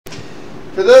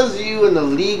For those of you in the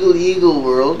legal eagle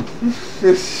world,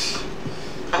 there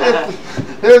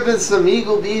have been some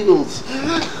eagle beagles.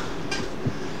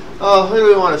 Oh, who do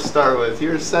we want to start with? You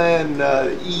were saying EU?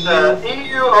 The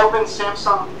EU opened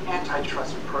Samsung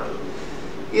antitrust probe.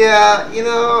 Yeah, you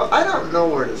know, I don't know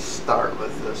where to start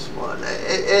with this one.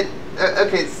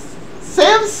 Okay,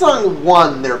 Samsung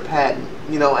won their patent.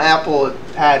 You know, Apple had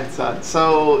patents on.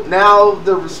 So now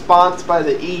the response by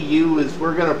the EU is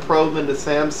we're going to probe into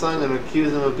Samsung and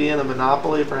accuse them of being a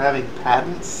monopoly for having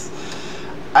patents.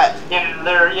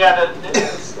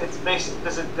 It's basic.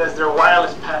 There's their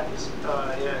wireless patents.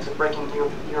 It's breaking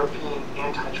European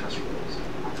antitrust rules.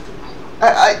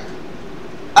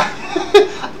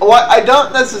 Well, I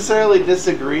don't necessarily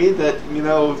disagree that, you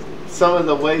know, some of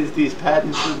the ways these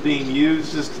patents are being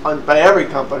used just by every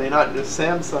company, not just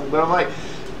Samsung. But I'm like,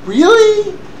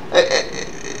 really?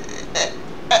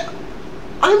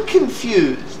 I'm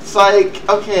confused. It's like,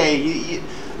 okay,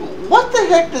 what the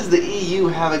heck does the EU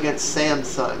have against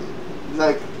Samsung?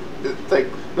 It's like,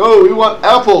 no, we want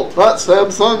Apple, not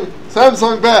Samsung.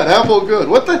 Samsung bad, Apple good.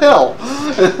 What the hell?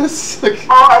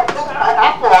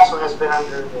 Apple also has been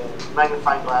under the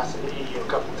magnifying glass of the EU a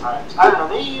couple times. I don't know,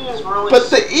 the EU is really... But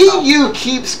the EU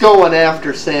keeps going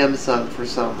after Samsung for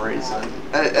some reason.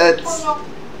 Really,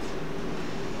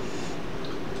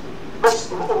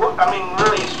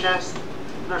 it's just,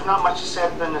 there's not much to say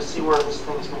than to see where this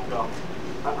thing is going to go.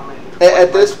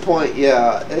 At this point,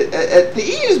 yeah. The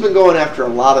EU's been going after a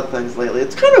lot of things lately.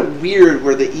 It's kind of weird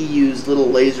where the EU's little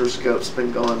laser scope's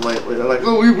been going lately. They're like,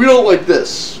 oh, we don't like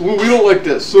this. We don't like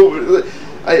this. So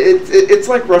it's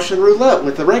like Russian roulette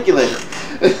with the regulator.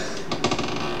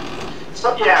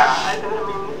 So yeah,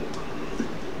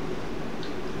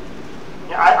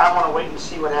 I want to wait and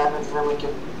see what happens, and then we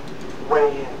can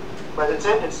weigh in. But it's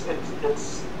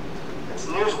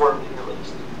newsworthy at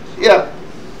least. Yeah.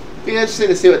 Be interesting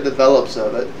to see what develops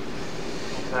of it.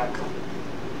 Exactly.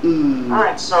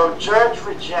 Alright, so judge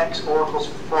rejects Oracle's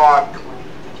fraud claim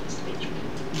against HP.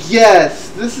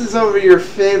 Yes, this is over your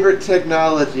favorite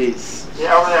technologies.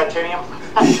 Yeah, over the Itanium.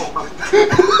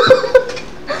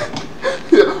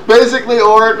 Yeah, basically,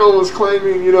 Oracle was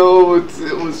claiming, you know,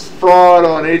 it was fraud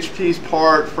on HP's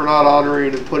part for not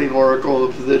honoring and putting Oracle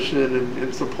in a position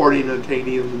and supporting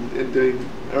Itanium and doing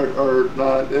or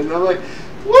not. And I'm like,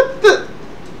 what the...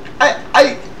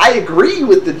 I agree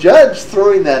with the judge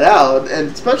throwing that out,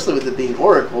 and especially with it being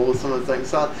Oracle with some of the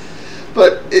things on.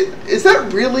 But is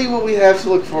that really what we have to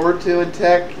look forward to in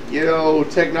tech? You know,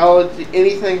 technology,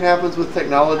 anything happens with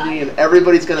technology and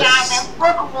everybody's going to...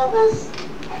 Oracle is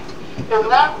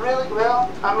not really, well,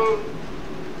 I mean,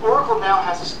 Oracle now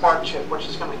has a Spark chip, which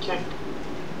is going to kick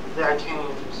the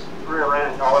Itanium's rear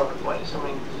end all over the place. I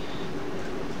mean,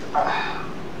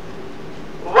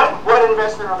 what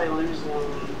investment are they losing?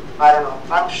 I don't know.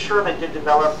 I'm sure they did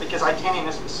develop, because Itanium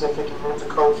is specific, and there's a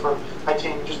code for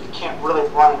Itanium. You just can't really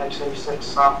run an x86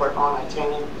 software on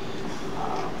Itanium.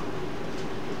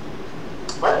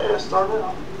 But it started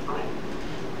off.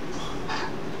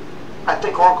 I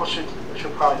think Oracle should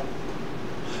probably...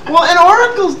 Well, and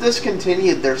Oracle's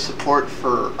discontinued their support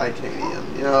for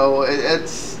Itanium. You know,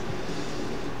 it's...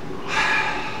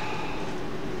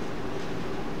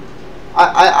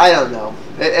 I don't know.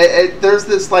 There's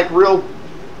this, like, real...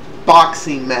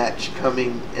 boxing match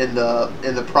coming in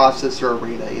the processor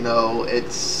arena. You know,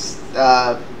 it's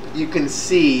you can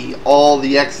see all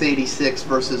the x86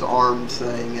 versus ARM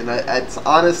thing, and it's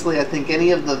honestly, I think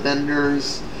any of the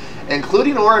vendors,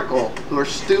 including Oracle, who are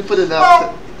stupid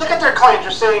enough to look at their claims.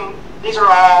 They're saying these are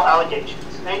all allegations.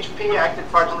 HP acted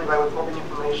fraudulently by withholding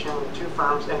information. The two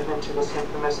firms entered into this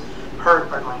infamous herd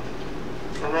agreement.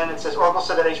 And then it says Oracle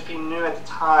said that HP knew at the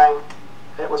time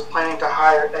that it was planning to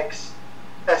hire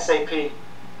SAP.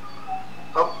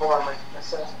 Oh, hold on, it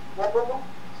says what?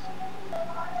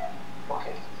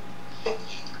 Okay.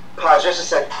 Pause just a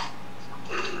second.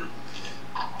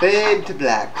 Fade to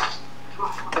black.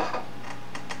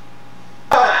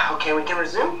 Okay, we can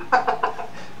resume.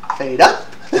 Fade up.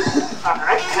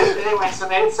 Alright, anyway, so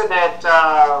they said that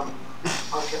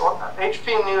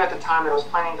HP knew at the time that it was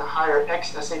planning to hire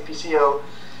ex-SAP CEO,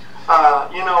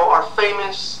 you know, our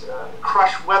famous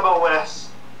Crush WebOS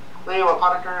Leo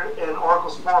Apotheker and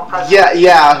Oracle's former president.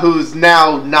 Yeah, who's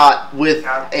now not with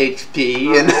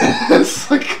HP, and it's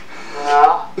like...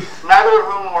 neither of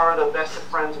whom were the best of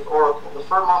friends with Oracle. The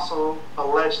firm also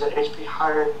alleged that HP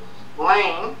hired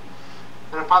Lane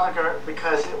and Apotheker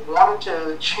because it wanted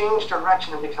to change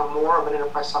direction and become more of an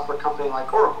enterprise software company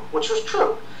like Oracle, which was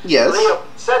true. Yes. Leo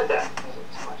said that.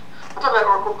 On top of that,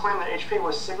 Oracle claimed that HP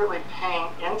was secretly paying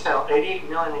Intel $88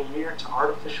 million a year to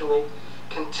artificially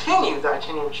continue the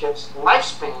Itanium chip's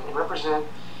lifespan and represent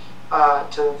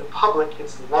to the public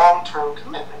its long-term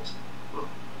commitment.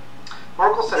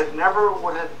 Oracle said it never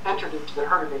would have entered into the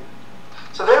herd agreement.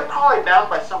 So they're probably bound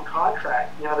by some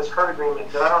contract, this herd agreement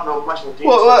that I don't know much of the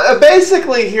details. Well,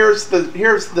 basically, here's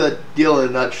the deal in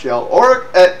a nutshell.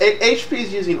 HP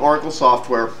is using Oracle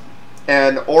software,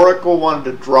 and Oracle wanted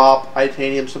to drop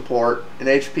Itanium support, and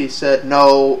HP said,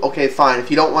 no, okay, fine.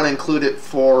 If you don't want to include it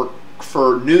for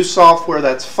new software,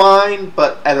 that's fine,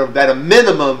 but at a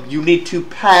minimum, you need to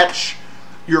patch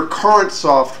your current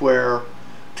software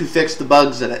to fix the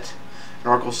bugs in it. And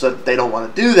Oracle said they don't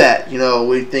want to do that.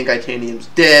 We think Itanium's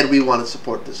dead. We want to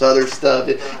support this other stuff.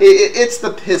 It's the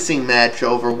pissing match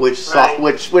over which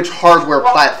hardware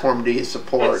platform do you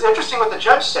support. It's interesting what the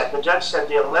judge said. The judge said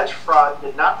the alleged fraud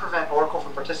did not prevent Oracle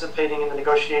from participating in the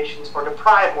negotiations or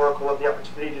deprive Oracle of the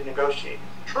opportunity to negotiate.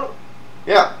 True.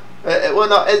 Yeah.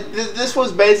 This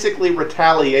was basically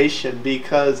retaliation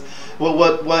because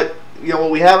what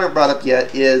we haven't brought up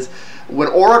yet is when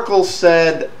Oracle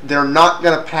said they're not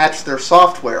going to patch their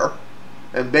software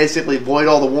and basically void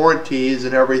all the warranties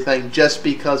and everything just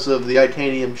because of the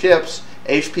Itanium chips,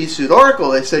 HP sued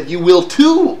Oracle. They said, you will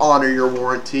too honor your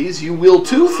warranties, you will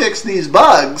too fix these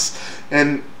bugs,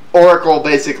 and Oracle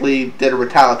basically did a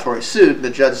retaliatory suit, and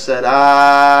the judge said,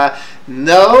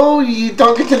 no, you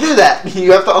don't get to do that.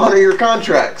 You have to honor your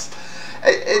contracts.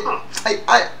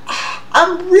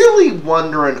 I'm really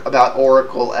wondering about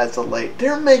Oracle as of late.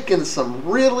 They're making some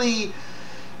really...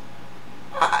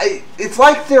 it's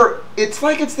like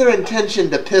it's their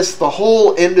intention to piss the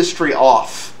whole industry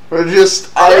off. They're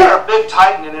a big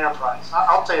titan in enterprise.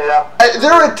 I'll tell you that.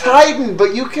 They're a titan,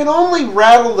 but you can only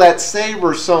rattle that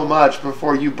saber so much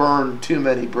before you burn too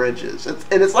many bridges. And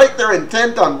it's like they're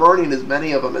intent on burning as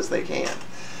many of them as they can.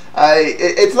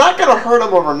 It's not going to hurt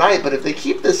them overnight, but if they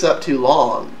keep this up too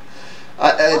long,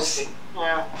 it's...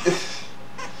 Yeah.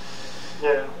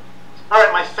 Yeah. All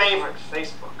right, my favorite,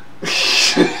 Facebook.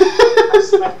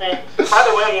 That's my favorite. By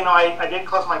the way, I did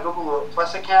close my Google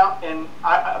Plus account, and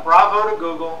bravo to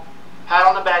Google, pat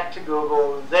on the back to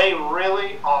Google. They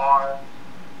really are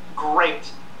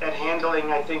great at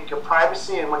handling, I think, your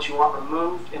privacy and what you want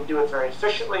removed, and do it very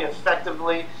efficiently,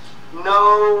 effectively.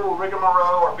 No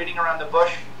rigmarole or beating around the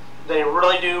bush. They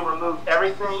really do remove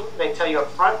everything. They tell you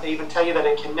up front. They even tell you that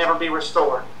it can never be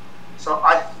restored. So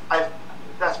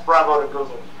that's bravo to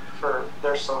Google for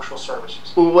their social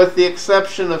services. With the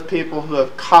exception of people who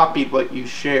have copied what you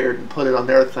shared and put it on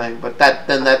their thing, but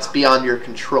that's beyond your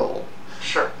control.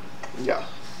 Sure. Yeah.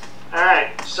 All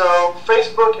right. So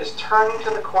Facebook is turning to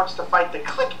the courts to fight the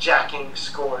clickjacking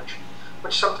scourge,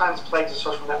 which sometimes plagues a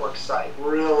social network site.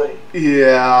 Really?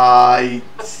 Yeah.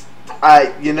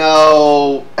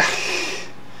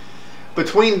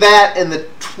 Between that and the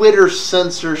Twitter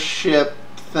censorship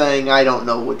thing, I don't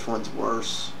know which one's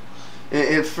worse.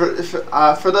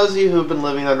 For those of you who've been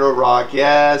living under a rock,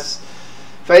 yes,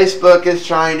 Facebook is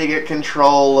trying to get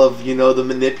control of, the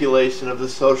manipulation of the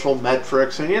social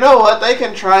metrics, and you know what? They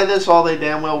can try this all they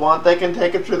damn well want. They can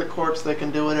take it through the courts. They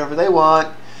can do whatever they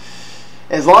want.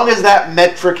 As long as that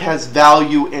metric has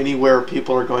value anywhere,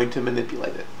 people are going to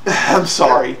manipulate it. I'm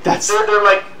sorry. They're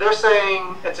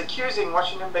saying it's accusing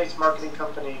Washington-based marketing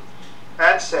company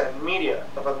AdSense Media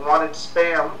of unwanted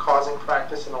spam causing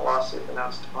practice in a lawsuit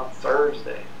announced on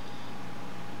Thursday.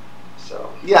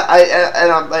 So yeah,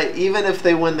 I'm even if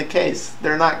they win the case,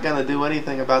 they're not going to do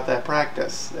anything about that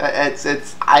practice.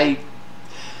 I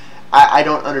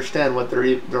don't understand what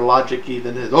their logic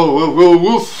even is. Oh, well,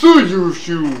 we'll sue you if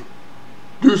you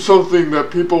do something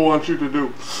that people want you to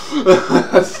do.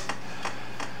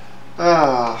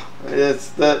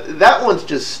 That one's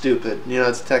just stupid.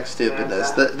 It's tech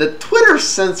stupidness. Yeah. The Twitter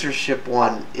censorship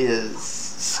one is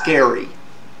scary.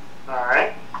 All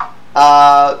right.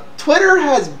 Twitter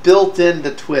has built into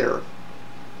Twitter.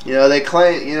 They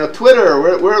claim, Twitter,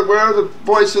 we're the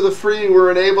voice of the free.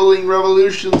 We're enabling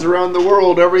revolutions around the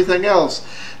world. Everything else.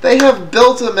 They have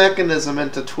built a mechanism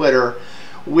into Twitter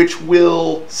which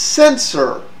will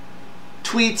censor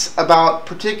tweets about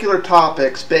particular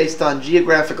topics based on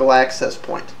geographical access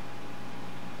point.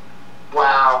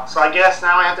 Wow. So I guess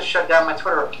now I have to shut down my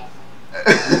Twitter account.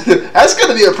 That's going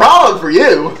to be a problem for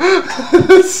you.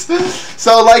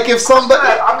 So, like, if somebody...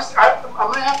 I'm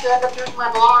going to have to end up doing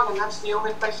my blog, and that's the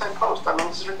only place I post.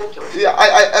 This is ridiculous. Yeah,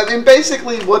 I mean,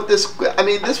 basically what this...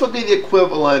 this would be the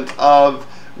equivalent of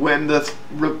when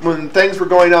things were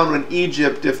going on in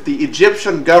Egypt, if the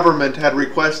Egyptian government had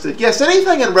requested, yes,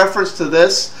 anything in reference to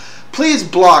this, please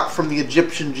block from the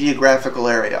Egyptian geographical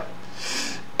area.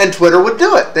 And Twitter would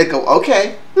do it. They'd go,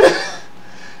 okay.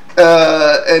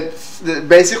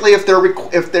 basically, if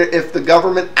the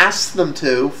government asks them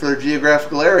to for their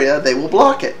geographical area, they will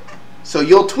block it. So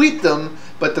you'll tweet them,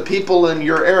 but the people in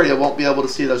your area won't be able to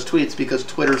see those tweets because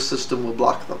Twitter's system will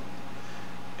block them.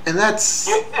 And that's...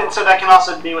 And so that can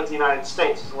also be with the United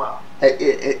States as well.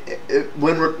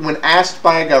 When asked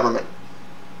by a government.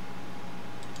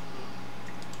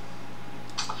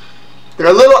 They're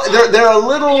a little...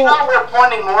 You know, we're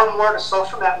pointing more and more to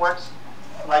social networks.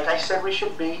 Like I said we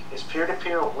should be, is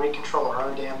peer-to-peer where we control our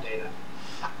own damn data.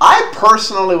 I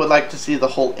personally would like to see the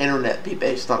whole internet be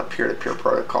based on a peer-to-peer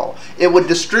protocol. It would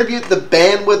distribute the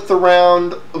bandwidth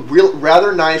around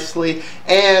rather nicely,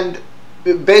 and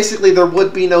basically there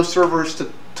would be no servers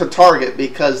to target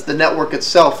because the network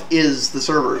itself is the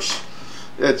servers.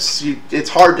 It's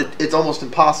hard to, it's almost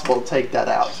impossible to take that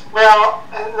out. Well,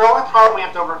 the only problem we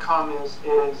have to overcome is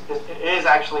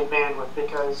actually bandwidth,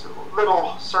 because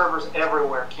little servers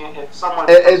everywhere can't. If someone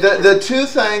the two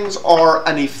things are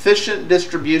an efficient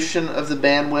distribution of the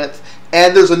bandwidth,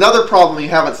 and there's another problem you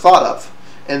haven't thought of,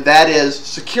 and that is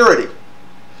security.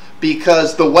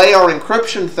 Because the way our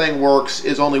encryption thing works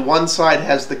is only one side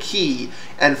has the key,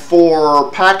 and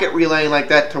for packet relaying like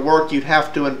that to work, you'd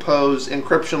have to impose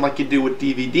encryption like you do with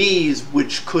DVDs,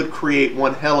 which could create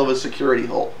one hell of a security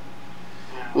hole.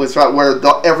 Yeah. It's right where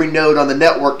every node on the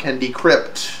network can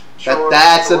decrypt.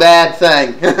 That's a bad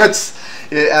thing.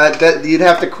 You'd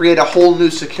have to create a whole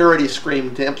new security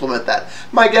scheme to implement that.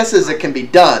 My guess is it can be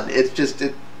done. It's just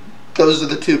those are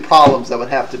the two problems that would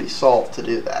have to be solved to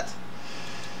do that.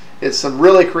 It's some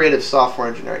really creative software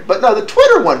engineering. But no, the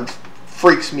Twitter one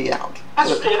freaks me out.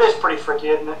 It is pretty freaky,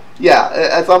 isn't it? Yeah,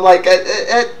 as I'm like,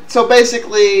 so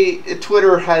basically,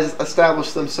 Twitter has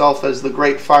established themselves as the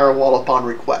great firewall upon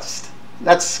request.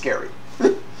 That's scary. We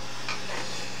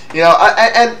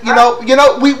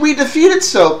defeated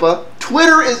SOPA.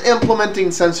 Twitter is implementing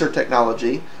censor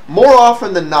technology. More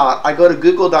often than not, I go to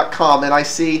google.com and I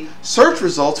see search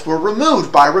results were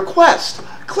removed by request.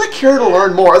 Click here to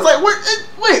learn more. It's like,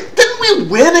 wait, didn't we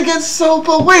win against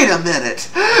SOPA? Wait a minute.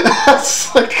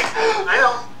 That's like, I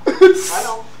know.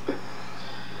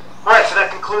 All right, so that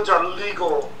concludes our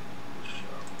legal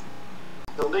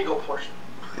portion.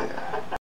 Yeah.